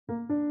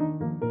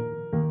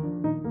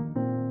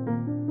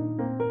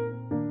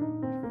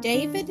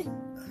David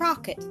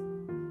Crockett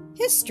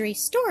History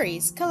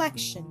Stories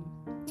Collection.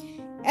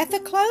 At the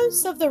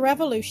close of the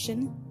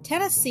Revolution,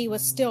 Tennessee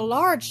was still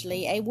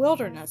largely a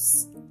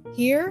wilderness.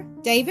 Here,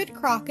 David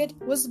Crockett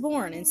was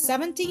born in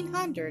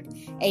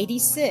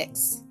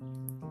 1786.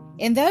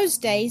 In those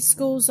days,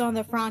 schools on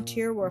the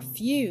frontier were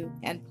few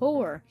and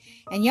poor,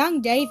 and young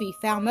Davy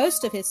found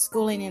most of his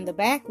schooling in the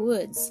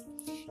backwoods.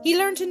 He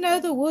learned to know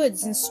the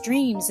woods and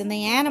streams and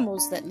the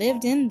animals that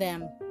lived in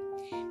them.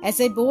 As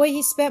a boy,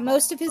 he spent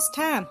most of his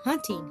time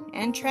hunting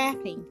and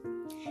trapping.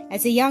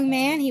 As a young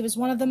man, he was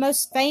one of the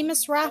most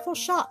famous rifle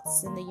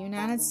shots in the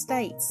United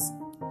States.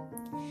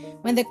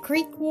 When the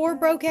Creek War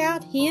broke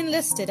out, he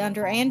enlisted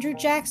under Andrew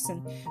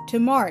Jackson to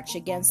march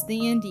against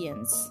the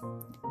Indians.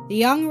 The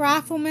young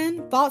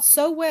rifleman fought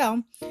so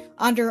well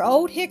under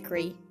Old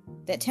Hickory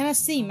that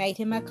Tennessee made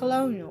him a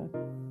colonel.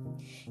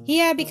 He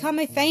had become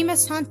a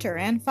famous hunter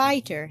and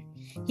fighter.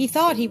 He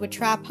thought he would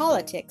try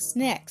politics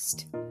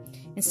next.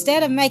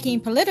 Instead of making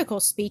political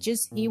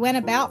speeches, he went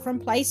about from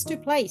place to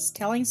place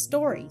telling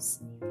stories.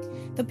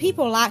 The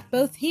people liked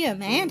both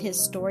him and his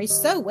stories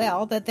so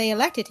well that they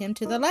elected him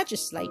to the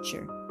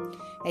legislature.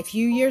 A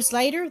few years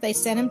later, they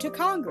sent him to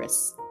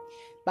Congress.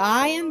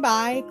 By and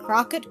by,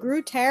 Crockett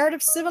grew tired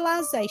of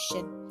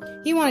civilization.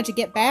 He wanted to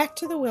get back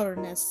to the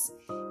wilderness.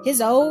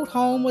 His old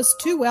home was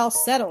too well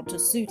settled to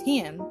suit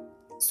him,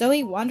 so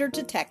he wandered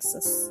to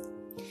Texas.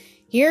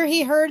 Here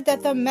he heard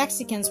that the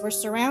Mexicans were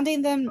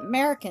surrounding the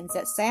Americans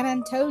at San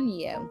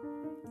Antonio.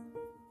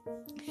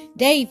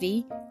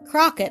 Davy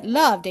Crockett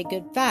loved a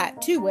good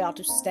fight too well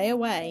to stay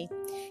away.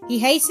 He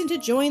hastened to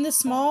join the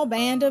small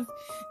band of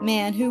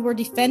men who were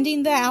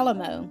defending the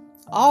Alamo.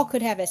 All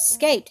could have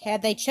escaped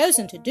had they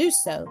chosen to do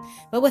so,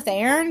 but with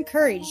air and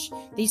courage,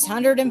 these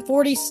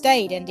 140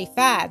 stayed and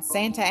defied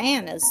Santa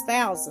Anna's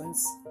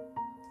thousands.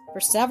 For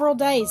several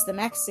days, the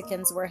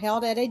Mexicans were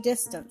held at a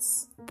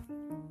distance.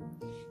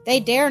 They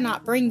dare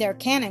not bring their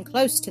cannon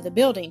close to the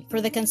building,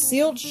 for the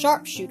concealed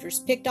sharpshooters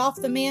picked off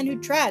the men who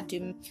tried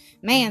to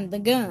man the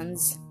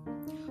guns.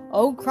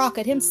 Old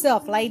Crockett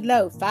himself laid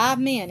low 5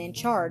 men in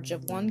charge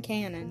of one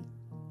cannon.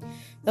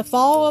 The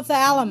fall of the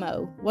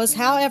Alamo was,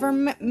 however,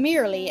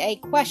 merely a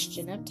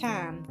question of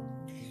time.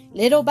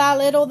 Little by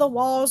little the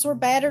walls were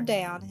battered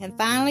down, and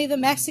finally the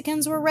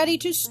Mexicans were ready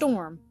to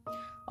storm.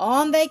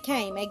 On they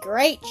came, a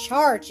great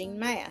charging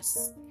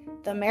mass.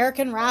 The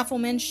American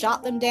riflemen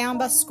shot them down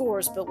by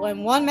scores, but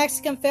when one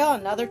Mexican fell,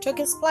 another took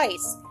his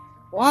place.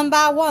 One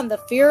by one, the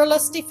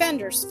fearless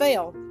defenders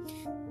fell.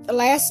 The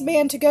last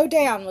man to go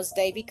down was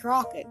Davy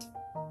Crockett.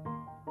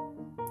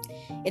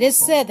 It is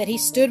said that he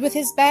stood with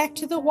his back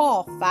to the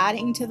wall,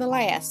 fighting to the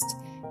last,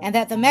 and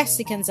that the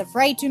Mexicans,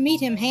 afraid to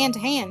meet him hand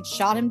to hand,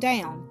 shot him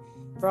down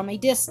from a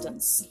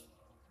distance.